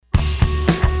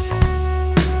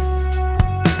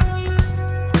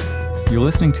You're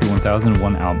listening to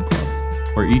 1001 Album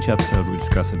Club, where each episode we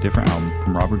discuss a different album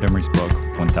from Robert Emery's book,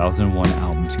 1001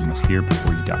 Albums You Must Hear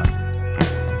Before You Die.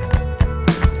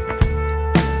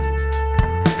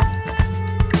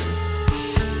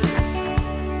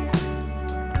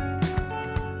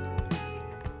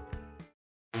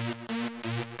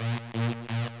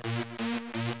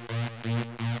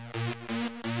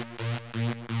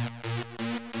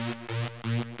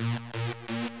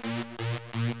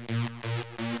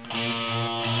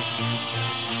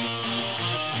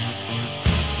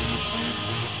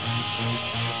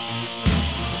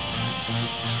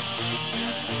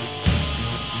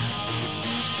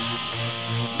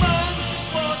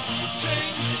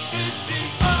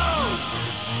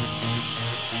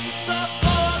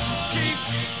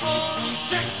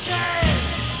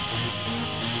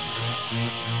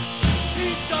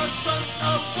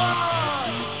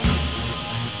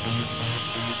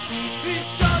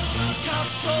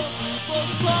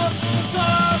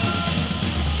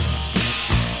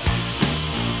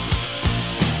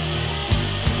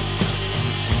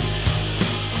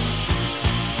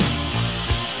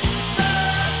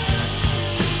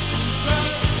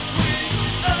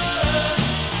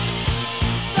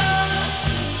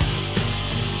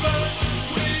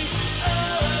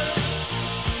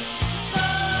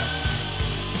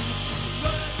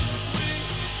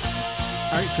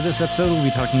 For this episode, we'll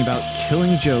be talking about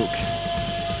Killing Joke.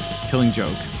 Killing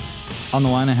Joke. On the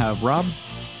line, I have Rob.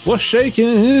 What's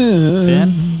shaking? Ben.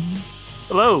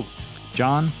 Hello.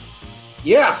 John.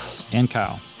 Yes. And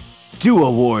Kyle. Do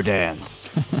a war dance.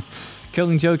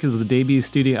 Killing Joke is the debut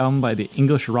studio album by the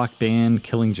English rock band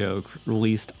Killing Joke,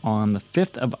 released on the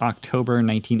 5th of October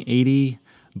 1980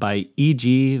 by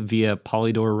E.G. via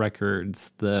Polydor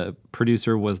Records. The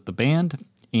producer was the band,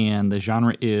 and the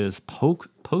genre is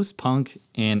post-punk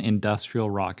and industrial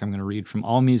rock. I'm going to read from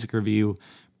AllMusic Review,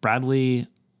 Bradley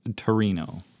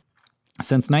Torino.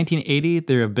 Since 1980,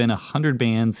 there have been 100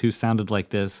 bands who sounded like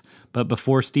this, but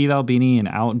before Steve Albini and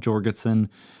Al Jorgensen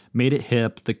made it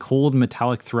hip, the cold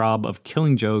metallic throb of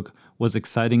Killing Joke was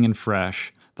exciting and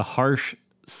fresh. The harsh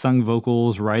sung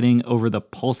vocals riding over the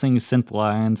pulsing synth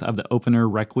lines of the opener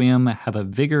Requiem have a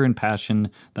vigor and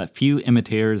passion that few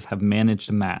imitators have managed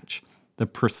to match. The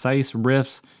precise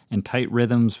riffs and tight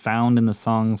rhythms found in the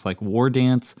songs like War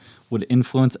Dance would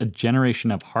influence a generation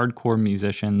of hardcore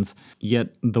musicians,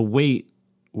 yet the weight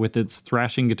with its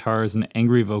thrashing guitars and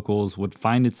angry vocals would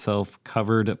find itself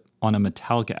covered on a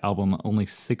Metallica album only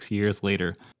 6 years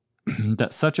later.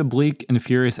 That such a bleak and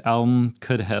furious album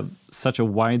could have such a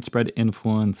widespread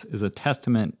influence is a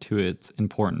testament to its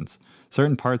importance.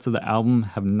 Certain parts of the album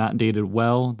have not dated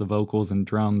well. The vocals and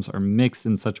drums are mixed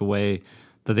in such a way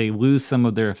that they lose some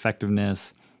of their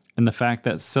effectiveness, and the fact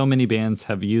that so many bands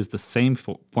have used the same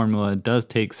formula does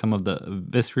take some of the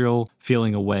visceral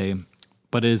feeling away,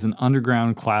 but it is an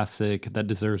underground classic that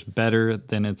deserves better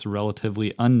than its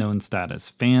relatively unknown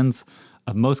status. Fans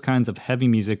of most kinds of heavy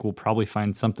music will probably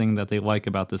find something that they like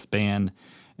about this band,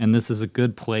 and this is a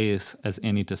good place as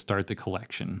any to start the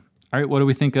collection. All right, what do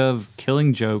we think of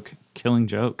Killing Joke? Killing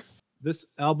Joke. This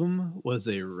album was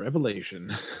a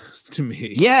revelation to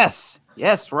me. Yes,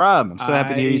 Rob. I'm so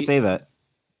happy to hear you say that.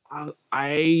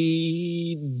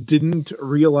 I didn't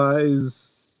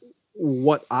realize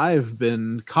what I've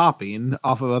been copying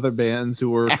off of other bands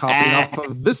who were copying off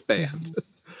of this band.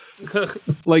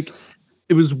 Like,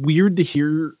 it was weird to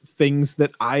hear things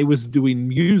that I was doing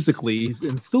musically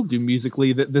and still do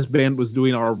musically that this band was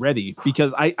doing already,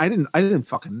 because I didn't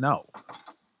fucking know.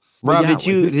 Rob, did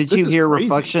you hear crazy.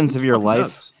 Reflections of your life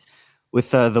nuts.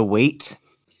 With the weight?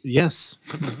 Yes.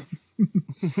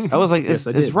 I was like,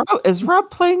 is Rob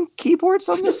playing keyboards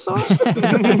on this song?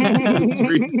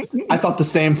 I thought the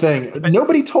same thing.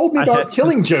 Nobody told me about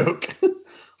Killing Joke.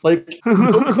 Like,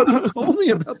 nobody told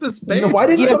me about this band. Why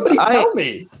didn't somebody tell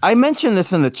me? I mentioned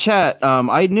this in the chat.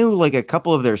 I knew like a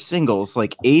couple of their singles,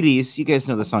 like 80s. You guys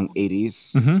know the song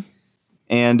 80s. Mm-hmm.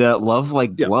 And Love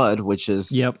Like Blood, which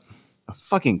is a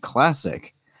fucking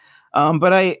classic.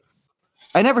 But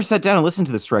I never sat down and listened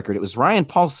to this record. It was Ryan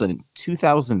Paulson in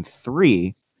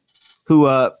 2003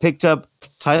 who picked up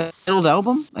Titled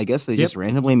Album. I guess they just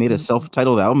randomly made a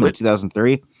self-titled album in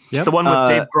 2003. Yep. The one with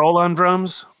Dave Grohl on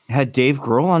drums? Had Dave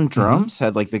Grohl on drums,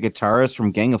 had like the guitarist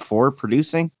from Gang of Four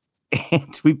producing.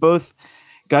 And we both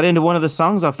got into one of the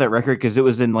songs off that record because it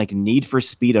was in like Need for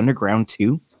Speed Underground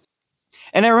 2.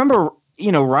 And I remember,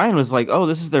 Ryan was like, oh,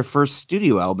 this is their first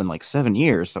studio album in like 7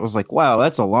 years. I was like, wow,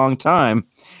 that's a long time.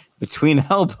 between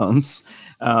albums.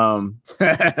 Yeah.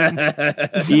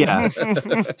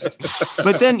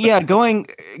 But then, going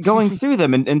through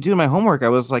them and doing my homework, I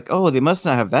was like, oh, they must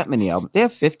not have that many albums. They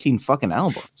have 15 fucking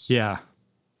albums. Yeah.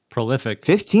 Prolific.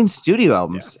 15 studio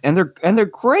albums. Yeah. And they're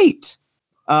great.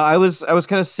 I was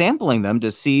kind of sampling them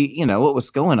to see, what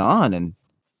was going on. And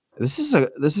this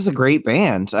is a great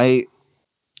band.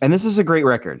 And this is a great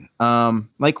record.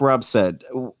 Like Rob said,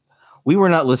 we were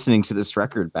not listening to this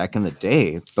record back in the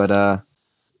day, but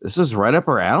this is right up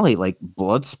our alley. Like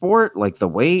Bloodsport, like The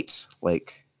Weight,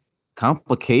 like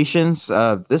Complications.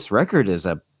 This record is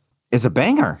a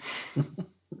banger.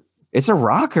 It's a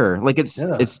rocker. Like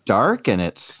it's dark and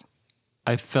it's.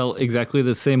 I felt exactly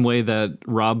the same way that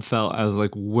Rob felt. I was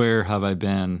like, where have I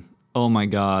been? Oh my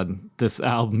God, this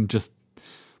album just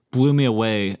blew me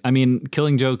away. I mean,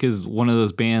 Killing Joke is one of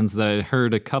those bands that I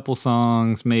heard a couple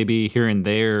songs maybe here and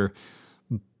there,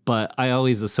 but I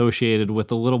always associated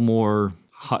with a little more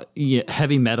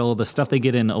heavy metal, the stuff they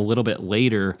get in a little bit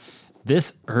later.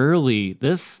 This early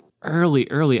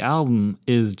album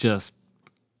is just,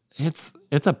 it's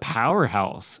a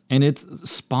powerhouse, and it's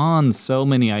spawned so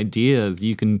many ideas.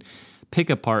 You can pick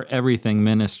apart everything,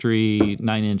 Ministry,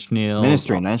 Nine Inch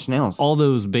Nails, all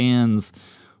those bands,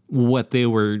 what they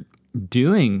were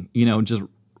doing, just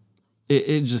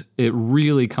it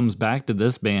really comes back to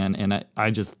this band. And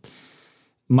I just,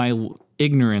 my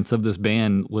ignorance of this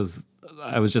band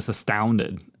I was just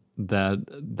astounded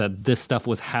that this stuff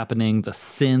was happening. The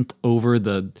synth over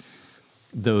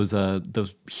those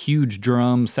huge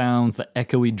drum sounds, the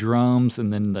echoey drums,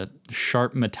 and then the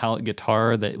sharp metallic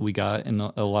guitar that we got in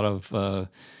a lot of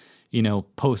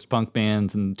post-punk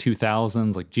bands in the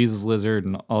 2000s, like Jesus Lizard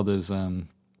and all those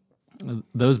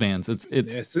bands.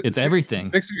 It's everything.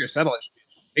 Six-Figure Satellite should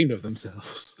be ashamed of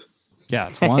themselves. Yeah,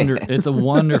 it's a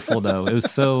wonderful though. It was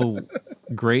so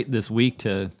great this week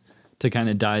to kind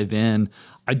of dive in.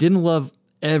 I didn't love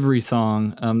every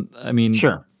song. I mean,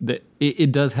 sure,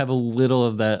 it does have a little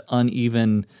of that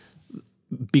uneven,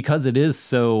 because it is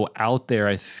so out there.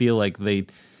 I feel like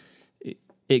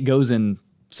it goes in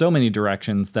so many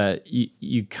directions that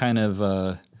you kind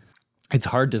of it's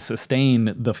hard to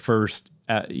sustain the first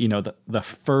the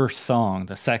first song,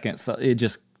 the second. So it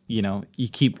just you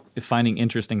keep finding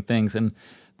interesting things, and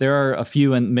there are a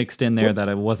few mixed in there that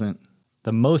I wasn't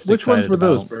the most Which excited ones were about.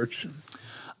 those, Birch?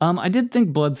 I did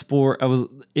think Bloodsport,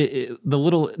 the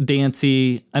little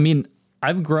dancey. I mean,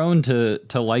 I've grown to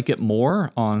like it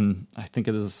more on, I think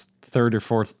it is third or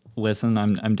fourth listen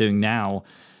I'm doing now.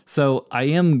 So I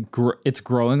am, it's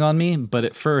growing on me, but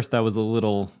at first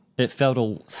it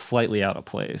felt slightly out of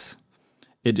place.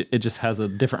 It just has a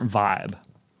different vibe.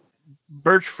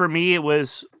 Birch, for me, it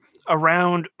was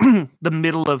around the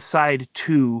middle of side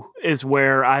 2 is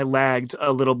where I lagged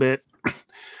a little bit.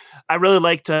 I really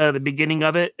liked the beginning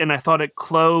of it, and I thought it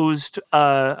closed.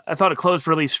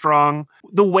 Really strong.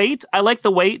 The Weight, I like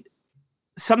The Weight.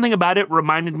 Something about it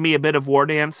reminded me a bit of War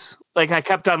Dance. Like I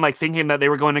kept on thinking that they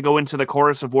were going to go into the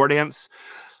chorus of War Dance,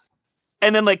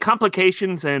 and then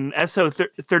Complications and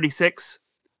SO36.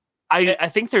 I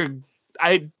think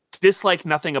I dislike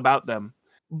nothing about them,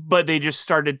 but they just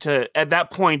started to, at that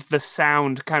point, the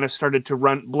sound kind of started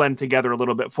to blend together a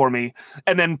little bit for me,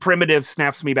 and then Primitive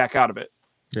snaps me back out of it.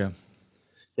 Yeah.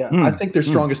 I think their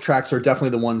strongest tracks are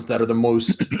definitely the ones that are the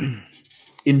most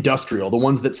industrial, the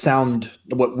ones that sound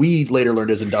what we later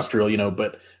learned as industrial,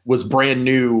 but was brand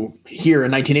new here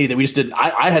in 1980 that we just didn't.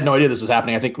 I had no idea this was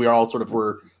happening. I think we all sort of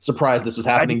were surprised this was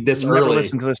happening this early. I've never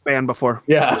listened to this band before.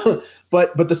 Yeah.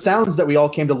 But the sounds that we all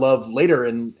came to love later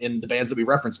in the bands that we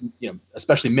referenced,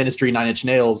 especially Ministry, Nine Inch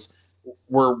Nails,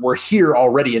 were here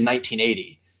already in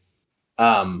 1980.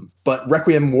 But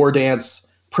Requiem, War Dance,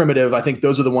 Primitive, I think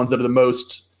those are the ones that are the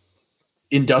most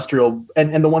industrial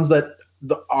and the ones that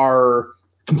are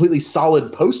completely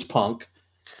solid post-punk,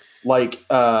 like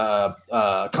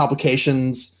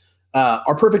Complications,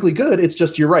 are perfectly good. It's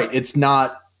just, you're right. It's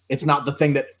not the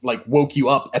thing that woke you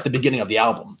up at the beginning of the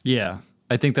album. Yeah.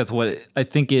 I think that's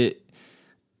the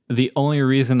only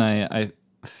reason I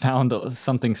found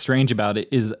something strange about it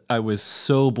is I was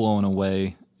so blown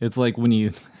away. It's like when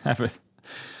you have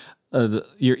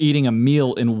you're eating a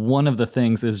meal and one of the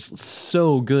things is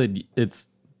so good, it's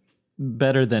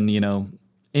better than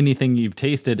anything you've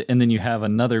tasted, and then you have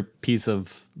another piece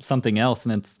of something else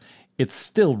and it's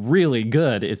still really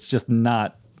good. It's just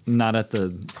not at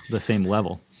the same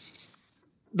level.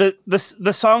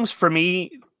 The songs for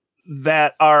me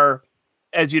that are,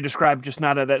 as you described, just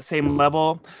not at that same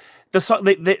level,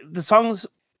 the songs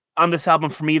on this album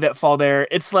for me that fall there,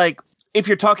 it's like if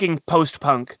you're talking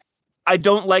post-punk, I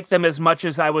don't like them as much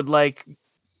as I would like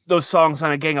those songs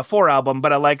on a Gang of Four album,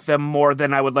 but I like them more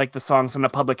than I would like the songs on a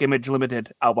Public Image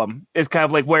Limited album. It's kind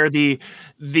of like where the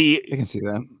I can see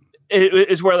that. It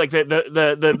is where like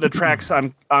the tracks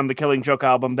on the Killing Joke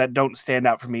album that don't stand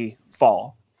out for me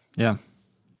fall. Yeah.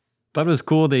 Thought it was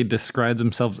cool they described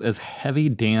themselves as heavy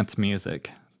dance music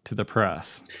to the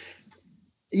press.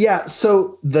 Yeah,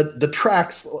 so the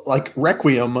tracks like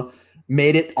Requiem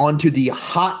made it onto the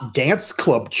Hot Dance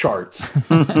Club charts.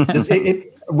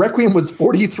 Requiem was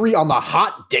 43 on the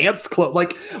Hot Dance Club.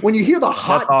 Like when you hear the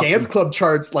Hot Dance Club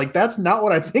charts, like that's not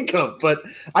what I think of. But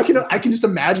I can just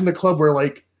imagine the club where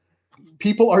like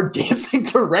people are dancing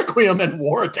to Requiem and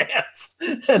War Dance,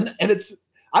 and it's.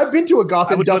 I've been to a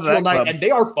goth industrial night, club. And they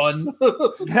are fun.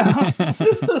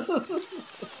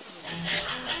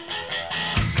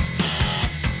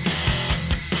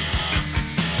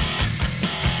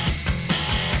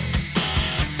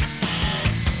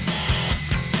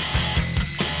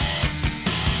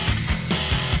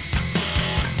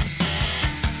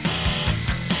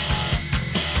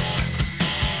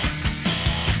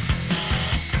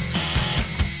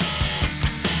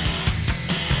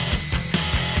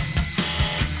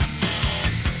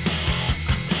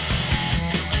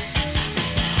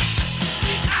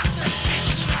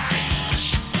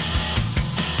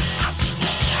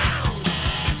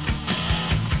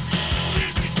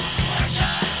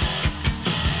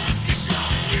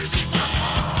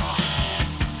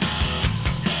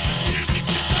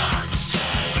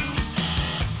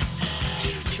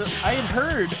 I had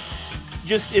heard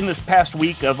just in this past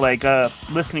week of like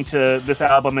listening to this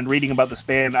album and reading about this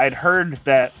band, I'd heard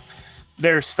that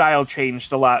their style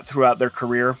changed a lot throughout their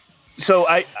career. So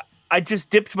I just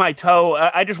dipped my toe.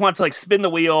 I just wanted to like spin the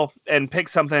wheel and pick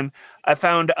something. I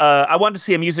found I wanted to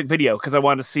see a music video because I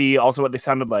wanted to see also what they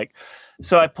sounded like.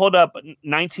 So I pulled up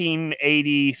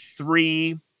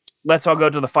 1983 Let's All Go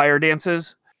to the Fire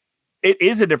Dances. It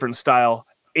is a different style.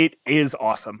 It is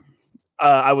awesome.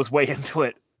 I was way into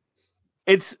it.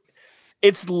 It's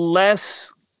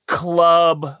less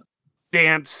club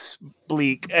dance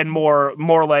bleak and more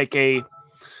like a,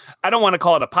 I don't want to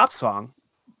call it a pop song,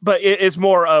 but it is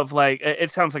more of like,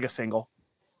 it sounds like a single.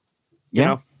 Yeah. You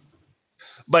know?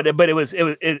 But it was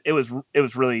a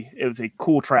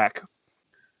cool track.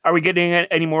 Are we getting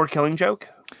any more Killing Joke?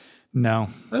 No,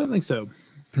 I don't think so.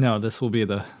 No, this will be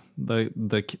the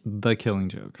Killing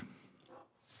Joke.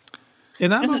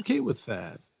 And I'm okay with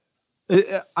that.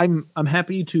 I'm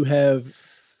happy to have.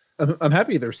 I'm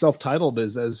happy their self-titled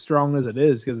is as strong as it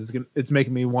is because it's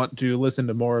making me want to listen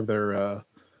to more of their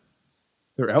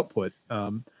output.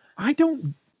 I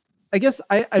guess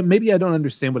maybe I don't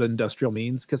understand what industrial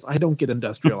means because I don't get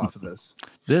industrial off of this.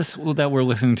 This that we're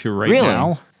listening to right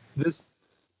now. That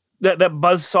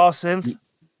buzzsaw synth.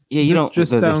 Yeah, you don't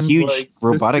just the huge like,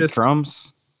 robotic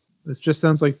drums. This just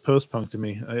sounds like post-punk to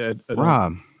me. I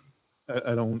Rob.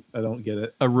 I don't get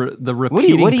it. The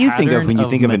repeating what do you think of when you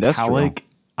think of industrial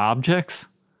objects?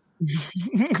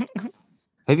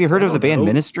 Have you heard of the band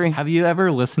Ministry? Have you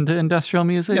ever listened to industrial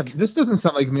music? Yeah, this doesn't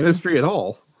sound like Ministry at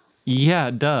all. Yeah,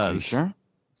 it does. Are you sure?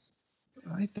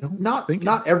 I don't not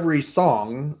every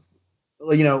song,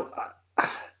 you know,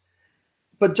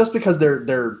 but just because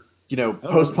they're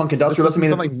post-punk industrial doesn't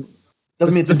mean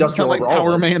it's industrial like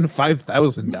overall. Power Man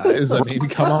 5000 guys. I mean,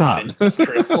 come on. No.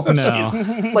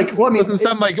 Like, well, I mean, doesn't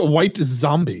sound like White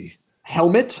Zombie.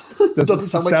 Helmet doesn't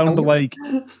sound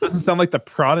like the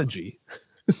Prodigy.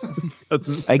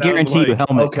 I guarantee you,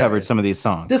 Helmet covered some of these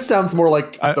songs. This sounds more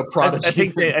like the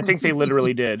Prodigy. I think they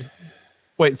literally did.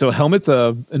 Wait, so Helmet's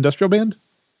a industrial band?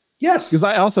 Yes, because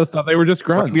I also thought they were just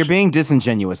grunge. You're being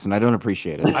disingenuous, and I don't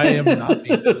appreciate it. I am not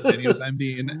being disingenuous. I'm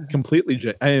being completely.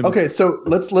 Okay, so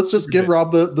let's just give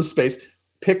Rob the space.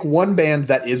 Pick one band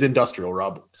that is industrial.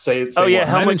 Rob, say. Oh yeah,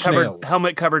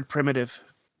 Helmet covered Primitive.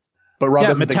 But Rob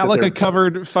doesn't Metallica think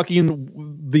covered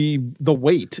fucking the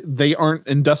Weight. They aren't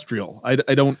industrial. I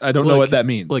don't know what that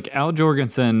means. Like Al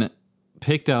Jorgensen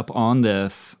picked up on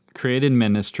this, created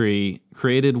Ministry,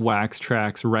 created Wax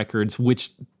Trax Records,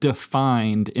 which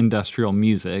defined industrial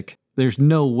music. There's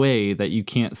no way that you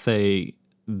can't say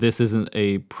this isn't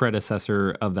a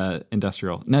predecessor of that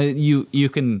industrial. Now you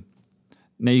can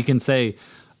say,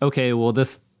 okay, well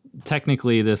this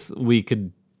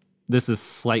is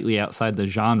slightly outside the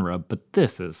genre, but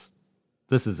this is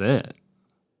it.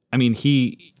 I mean,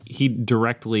 he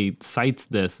directly cites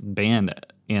this band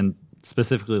and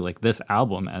specifically like this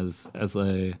album as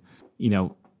a,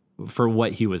 for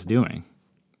what he was doing.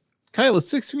 Kyle, is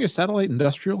Six Finger Satellite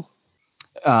industrial?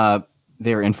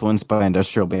 They're influenced by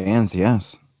industrial bands,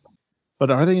 yes.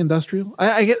 But are they industrial?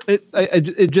 I get it.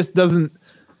 It just doesn't.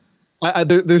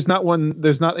 There's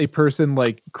not a person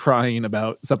like crying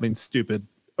about something stupid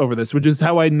over this, which is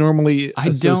how I normally. I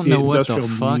don't know what the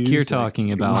fuck you're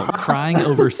talking about. Crying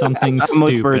over something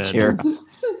stupid here.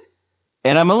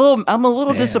 And I'm a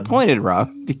little disappointed, Rob,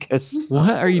 because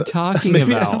what are you talking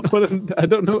about? I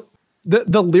don't know.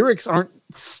 The lyrics aren't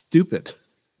stupid,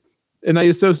 and I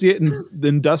associate the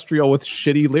industrial with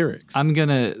shitty lyrics. I'm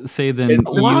gonna say then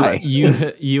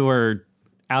you are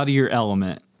out of your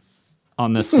element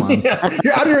on this one. Yeah,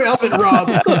 you're out of your element, Rob.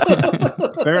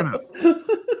 Fair enough.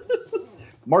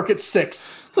 Mark it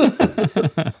 6.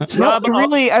 Rob,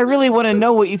 I really want to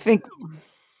know what you think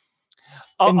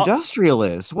industrial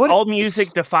is. What all music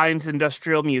defines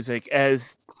industrial music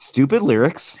as stupid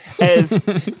lyrics, as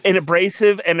an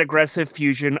abrasive and aggressive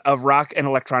fusion of rock and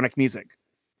electronic music.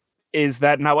 Is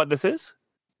that not what this is?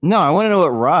 No, I want to know what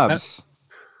Rob's.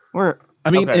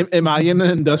 Am I in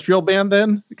an industrial band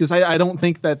then? Because I don't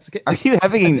think that's. Are you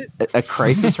having a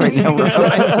crisis right now, Rob?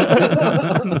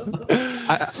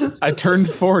 I turned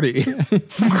 40. Industrial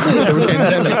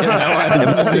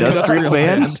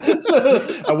band.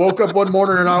 I woke up one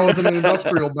morning and I was in an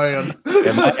industrial band.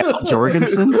 Am I Al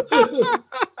Jorgensen?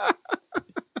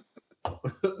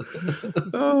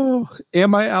 Oh,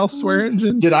 am I Al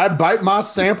Swearingen? Did I bite my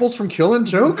samples from Killing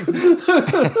Joke?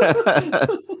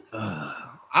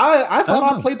 I thought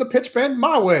I played the pitch bend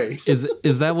my way.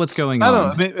 Is that what's going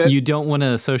on? You don't want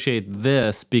to associate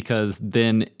this because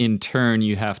then in turn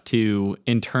you have to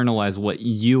internalize what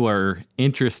you are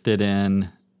interested in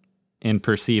and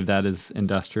perceive that as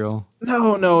industrial.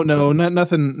 No,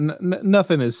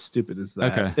 nothing as stupid as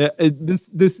that. Okay.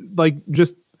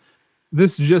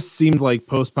 This just seemed like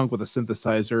post-punk with a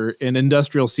synthesizer, and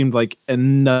industrial seemed like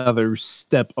another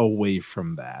step away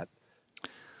from that.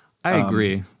 I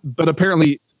agree. But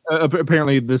apparently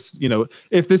this,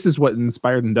 if this is what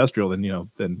inspired industrial,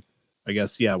 then I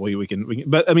guess, yeah, we can,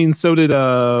 but I mean, so did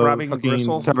Throbbing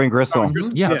Gristle.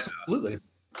 Yeah, absolutely.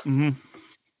 Mm-hmm.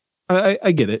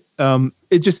 I get it. I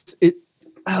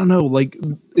don't know, like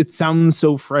it sounds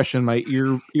so fresh in my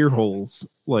ear holes,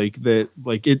 like that,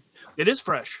 like it is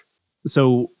fresh.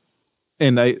 So,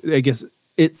 and I guess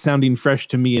it sounding fresh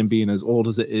to me and being as old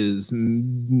as it is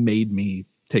made me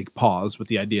take pause with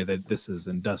the idea that this is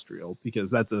industrial,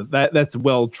 because that's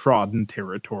well trodden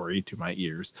territory to my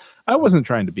ears. I wasn't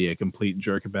trying to be a complete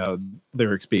jerk about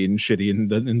lyrics being shitty in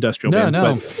the industrial bands.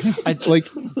 But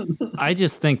I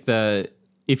just think that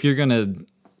if you're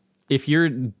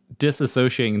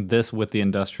disassociating this with the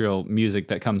industrial music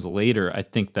that comes later, I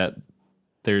think that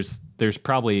there's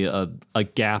probably a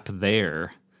gap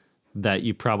there that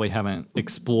you probably haven't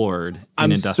explored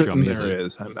in industrial music. There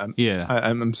is.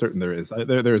 I'm certain there is.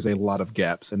 There is a lot of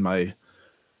gaps in my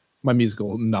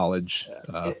musical knowledge.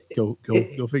 Go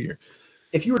figure.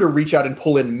 If you were to reach out and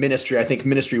pull in Ministry, I think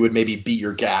Ministry would maybe be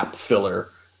your gap filler.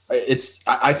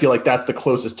 I feel like that's the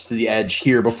closest to the edge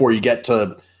here before you get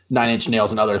to Nine Inch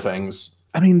Nails and other things.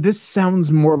 I mean, this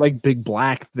sounds more like Big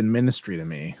Black than Ministry to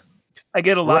me. I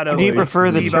get a lot of. Do you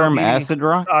prefer the term acid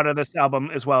rock out of this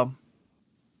album as well?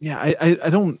 Yeah, I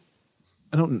don't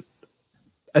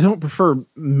prefer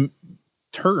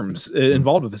terms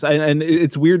involved with this, and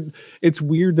it's weird. It's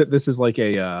weird that this is like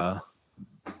a.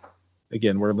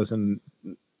 Again, we're listening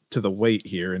to the weight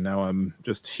here, and now I'm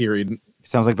just hearing.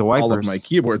 Sounds like the wipers. All of my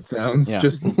keyboard sounds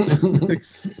just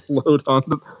explode on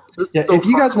the. If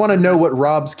you guys want to know what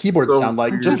Rob's keyboards sound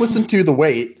like, just listen to the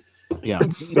weight. Yeah,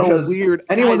 it's so weird.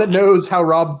 Anyone that knows how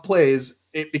Rob plays,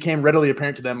 it became readily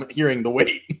apparent to them hearing the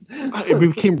weight.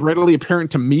 It became readily apparent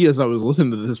to me as I was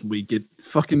listening to this week. It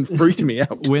fucking freaked me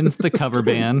out. When's the cover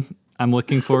band? I'm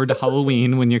looking forward to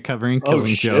Halloween when you're covering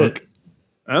Killing Joke.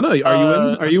 I don't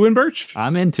know. Are you in, Birch?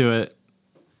 I'm into it.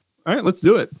 All right, let's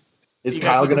do it. Is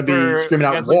Kyle going to be screaming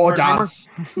out war dots?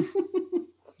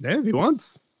 Yeah, if he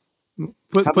wants.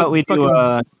 How about we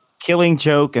do Killing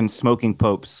Joke and Smoking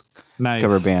Popes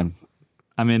cover band?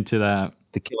 I'm into that.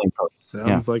 The Killing Popes.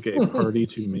 Sounds like a party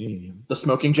to me. The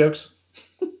Smoking Jokes.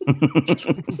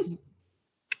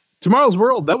 Tomorrow's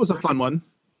World. That was a fun one.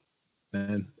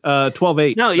 And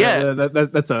 12/8. No, yeah.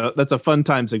 That's a fun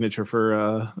time signature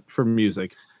for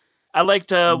music. I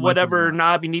liked whatever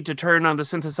knob you need to turn on the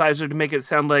synthesizer to make it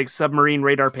sound like submarine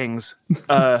radar pings.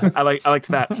 I liked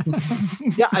that.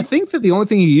 Yeah, I think that the only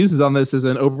thing he uses on this is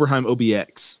an Oberheim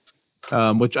OBX,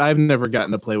 which I've never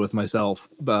gotten to play with myself.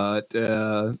 But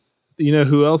you know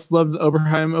who else loved the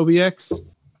Oberheim OBX?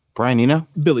 Brian Eno?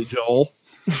 Billy Joel.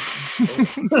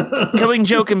 Killing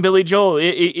Joke and Billy Joel.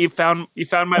 You found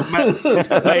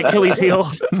my Achilles heel.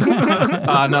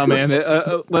 No, man.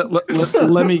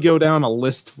 Let me go down a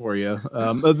list for you.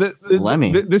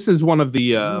 This is one of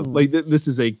the this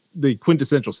is the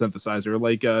quintessential synthesizer.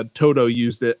 Like Toto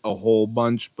used it a whole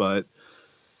bunch, but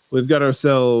we've got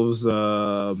ourselves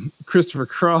Christopher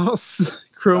Cross,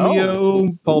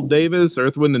 Chromeo, Paul Davis,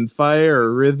 Earth, Wind and Fire,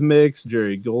 Rhythmics,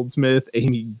 Jerry Goldsmith,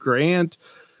 Amy Grant,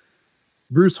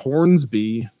 Bruce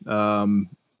Hornsby,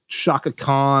 Shaka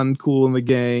Khan, Kool and the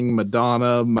Gang,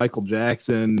 Madonna, Michael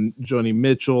Jackson, Joni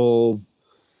Mitchell.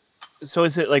 So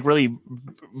is it like really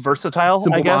versatile?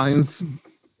 Simple I guess.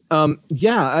 Minds.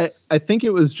 Yeah, I think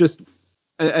it was just.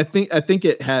 I think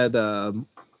it had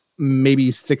maybe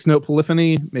 6-note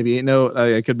polyphony, maybe 8-note.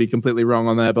 I could be completely wrong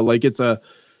on that, but like to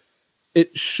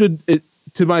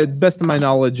my best of my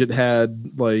knowledge, it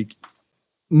had like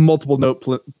multiple note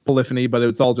polyphony, but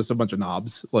it's all just a bunch of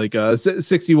knobs, like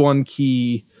 61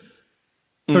 key,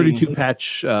 32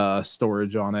 patch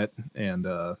storage on it, and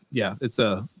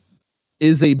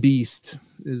is a beast.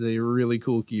 Is a really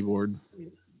cool keyboard,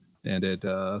 and it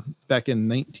back in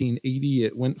 1980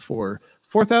 it went for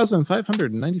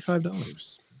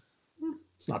 $4,595.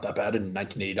 It's not that bad in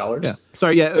 $1980. Yeah,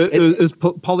 sorry. Yeah, it was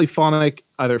polyphonic,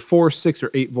 either 4, 6, or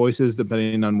 8 voices,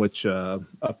 depending on which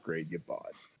upgrade you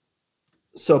bought.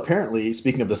 So apparently,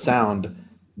 speaking of the sound,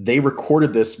 they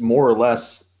recorded this more or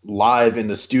less live in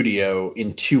the studio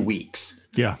in 2 weeks.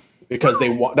 Yeah, because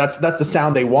that's the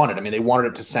sound they wanted. I mean, they wanted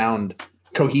it to sound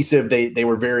cohesive. They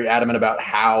were very adamant about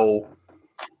how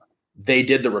they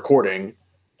did the recording.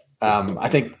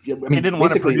 They didn't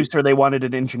want a producer; they wanted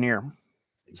an engineer.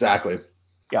 Exactly.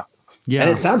 Yeah,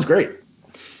 and it sounds great.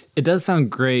 It does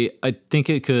sound great. I think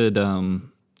it could.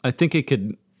 I think it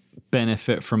could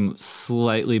benefit from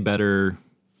slightly better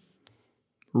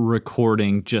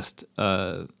recording. Just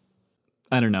I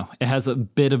don't know. It has a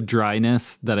bit of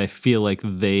dryness that I feel like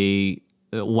they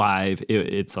live.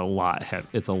 It's a lot.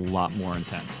 It's a lot more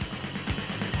intense.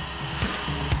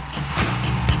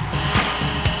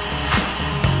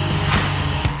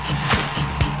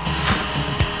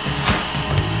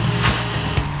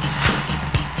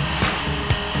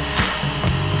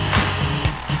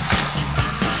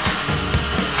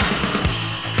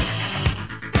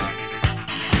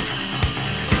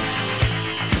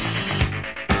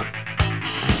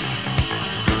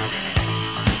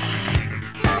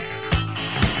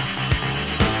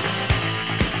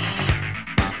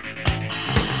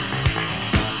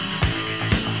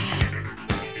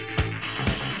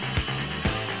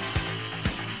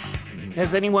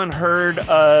 Has anyone heard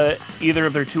either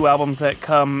of their 2 albums that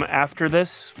come after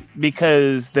this?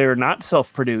 Because they're not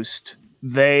self-produced.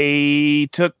 They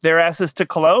took their asses to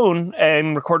Cologne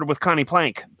and recorded with Connie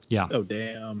Plank. Yeah. Oh,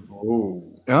 damn.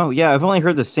 Oh, yeah. I've only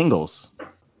heard the singles.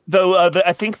 Though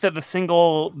I think that the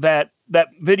single, that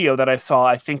video that I saw,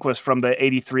 I think was from the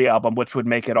 83 album, which would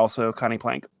make it also Connie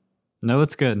Plank. No,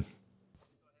 it's good.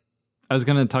 I was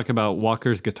going to talk about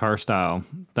Walker's guitar style,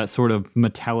 that sort of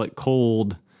metallic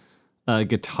cold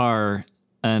guitar,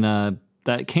 and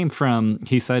that came from,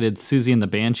 he cited Susie and the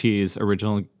Banshees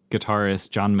original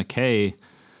guitarist John McKay,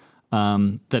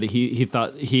 that he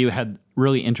thought he had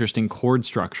really interesting chord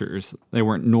structures. They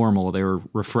weren't normal. They were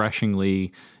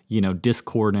refreshingly,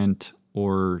 discordant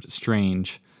or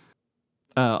strange.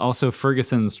 Also,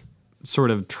 Ferguson's sort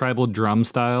of tribal drum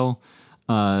style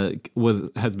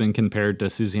has been compared to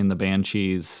Susie and the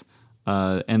Banshees.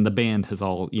 And the band has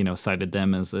all, cited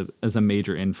them as a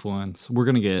major influence. We're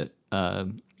gonna get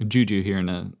Juju here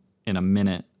in a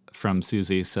minute from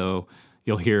Susie, so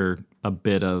you'll hear a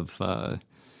bit of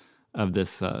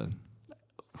this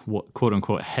quote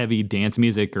unquote heavy dance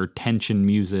music or tension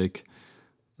music.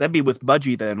 That'd be with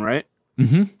Budgie then, right?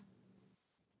 Mm-hmm.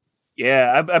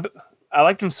 Yeah, I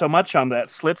liked him so much on that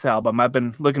Slits album. I've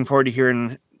been looking forward to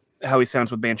hearing how he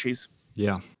sounds with Banshees.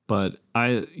 Yeah, but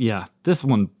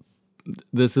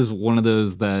this is one of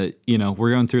those that,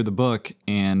 we're going through the book,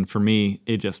 and for me,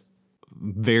 it just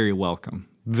very welcome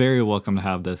to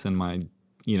have this in my,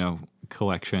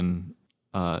 collection.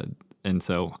 And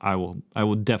so I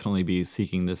will definitely be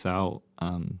seeking this out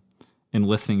and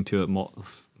listening to it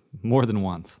more than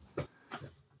once.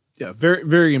 Yeah, very,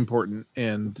 very important.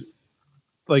 And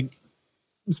like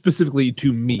specifically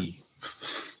to me,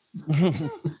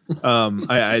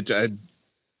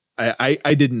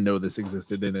 I didn't know this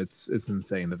existed, and it's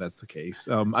insane that that's the case.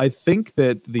 I think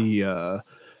that the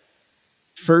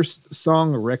first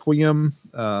song, Requiem,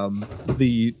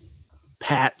 the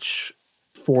patch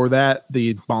for that,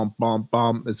 the bump bump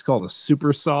bump, it's called a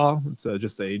super saw. It's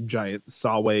just a giant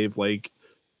saw wave, like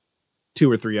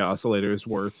 2 or 3 oscillators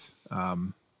worth.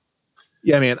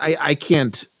 Yeah, man, I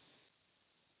can't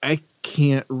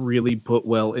really put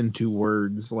well into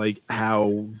words like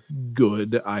how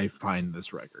good I find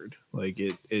this record. Like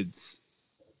that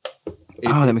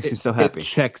makes me so happy. It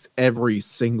checks every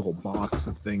single box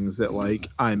of things that like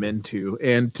I'm into,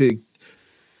 and to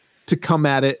come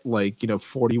at it like,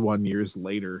 41 years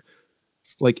later,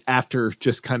 like after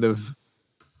just kind of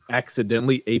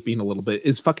accidentally aping a little bit,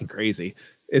 is fucking crazy.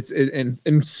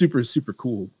 And super, super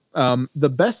cool. The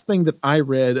best thing that I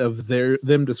read of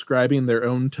them describing their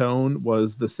own tone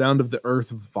was the sound of the earth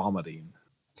vomiting.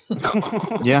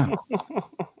 Yeah.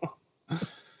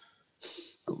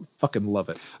 Fucking love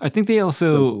it. I think they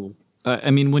also,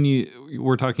 when you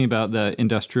were talking about the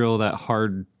industrial, that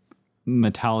hard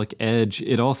metallic edge,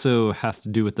 it also has to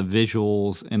do with the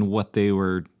visuals and what they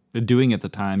were doing at the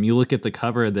time. You look at the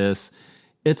cover of this,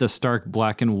 it's a stark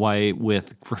black and white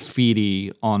with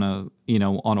graffiti on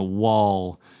a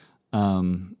wall.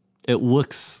 It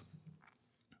looks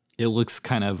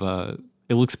kind of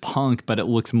it looks punk, but it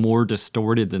looks more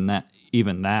distorted than that.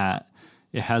 Even that,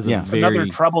 it has it's another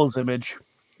Troubles image.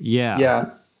 Yeah.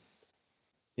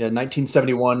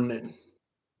 1971.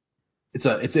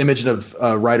 It's image of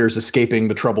writers escaping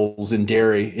the Troubles in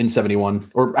Derry in 71,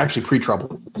 or actually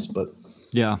pre-Troubles, but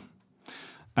yeah.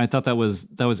 I thought that was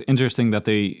interesting that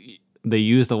they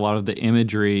used a lot of the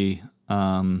imagery,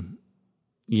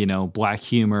 black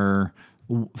humor,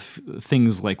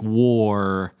 things like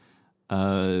war,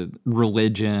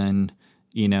 religion,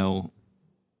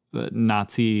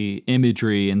 Nazi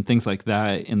imagery and things like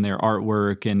that in their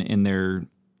artwork and in the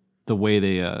way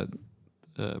they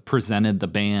presented the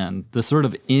band. The sort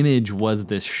of image was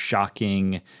this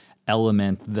shocking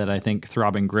element that I think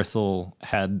Throbbing Gristle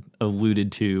had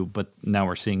alluded to, but now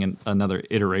we're seeing another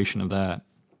iteration of that,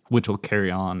 which will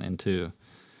carry on into,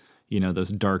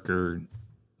 those darker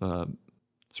sort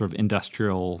of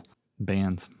industrial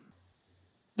bands.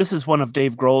 This is one of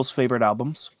Dave Grohl's favorite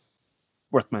albums,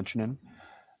 worth mentioning.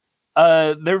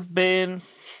 There've been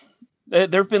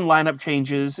lineup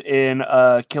changes in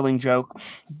Killing Joke,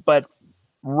 but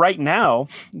right now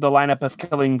the lineup of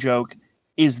Killing Joke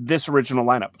is this original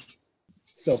lineup.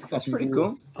 So that's pretty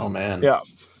cool. Oh man. Yeah.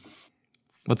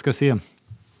 Let's go see him.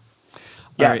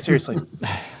 Yeah, right. Seriously.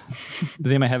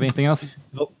 Does anybody have anything else?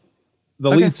 The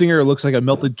lead singer looks like a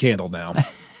melted candle now.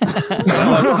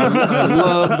 I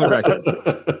love the record.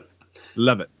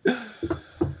 Love it.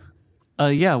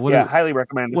 Highly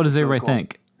recommend. What does everybody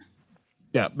think?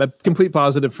 Yeah, complete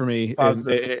positive for me.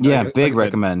 Positive. Big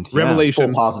recommend.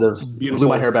 Revelation. Full positive. Blew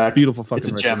my hair back. Beautiful fucking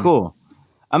It's a gem. Cool.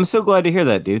 I'm so glad to hear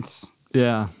that, dudes.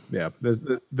 Yeah. Yeah.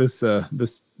 This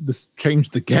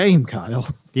changed the game, Kyle.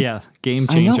 Yeah, game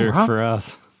changer for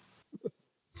us.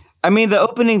 I mean, the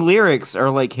opening lyrics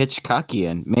are like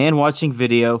Hitchcockian. Man watching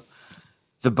video.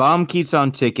 The bomb keeps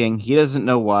on ticking. He doesn't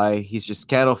know why. He's just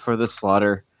cattle for the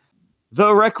slaughter.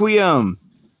 The Requiem.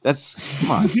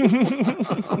 Come on.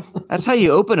 That's how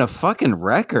you open a fucking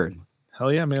record.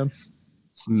 Hell yeah, man.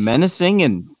 It's menacing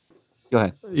and go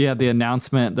ahead. Yeah, the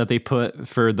announcement that they put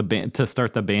for the band to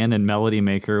start the band in Melody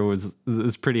Maker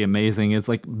is pretty amazing. It's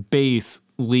like bass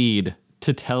lead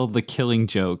to tell the Killing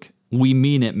Joke. We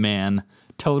mean it, man.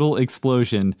 Total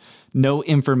explosion. No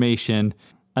information.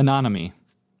 Anonymy.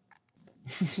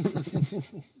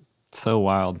 So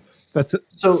wild. That's it.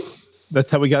 So that's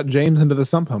how we got James into the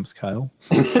Sump Pumps, Kyle.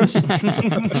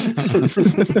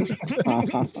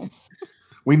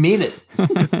 We mean it.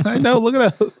 I know. Look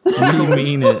at that. We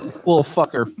mean it. Little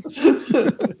fucker.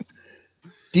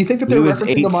 Do you think that they're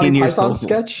referencing the Monty Python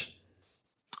sketch?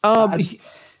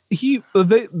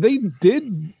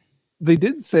 They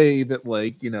did say that,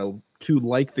 like, to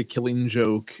like the Killing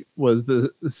Joke was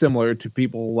similar to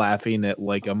people laughing at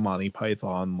like a Monty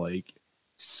Python like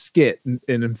skit, and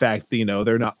in fact,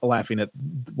 they're not laughing at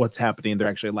what's happening; they're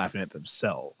actually laughing at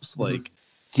themselves. Like,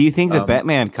 do you think the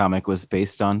Batman comic was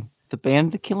based on the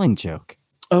band The Killing Joke?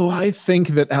 Oh, I think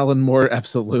that Alan Moore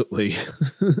absolutely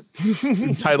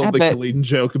titled The Killing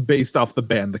Joke based off the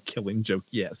band The Killing Joke.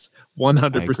 Yes,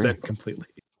 100% completely.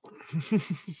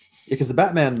 Because the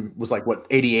Batman was like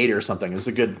 88 or something. It was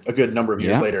a good number of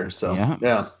years later. So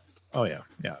yeah. Oh yeah.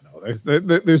 No,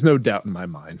 there's no doubt in my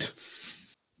mind.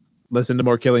 Listen to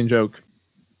more Killing Joke.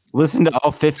 Listen to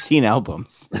all 15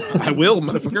 albums. I will,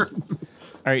 motherfucker. All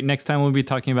right, next time we'll be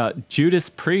talking about Judas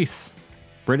Priest,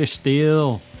 British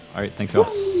Steel. All right, thanks, y'all.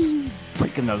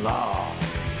 Breaking the law.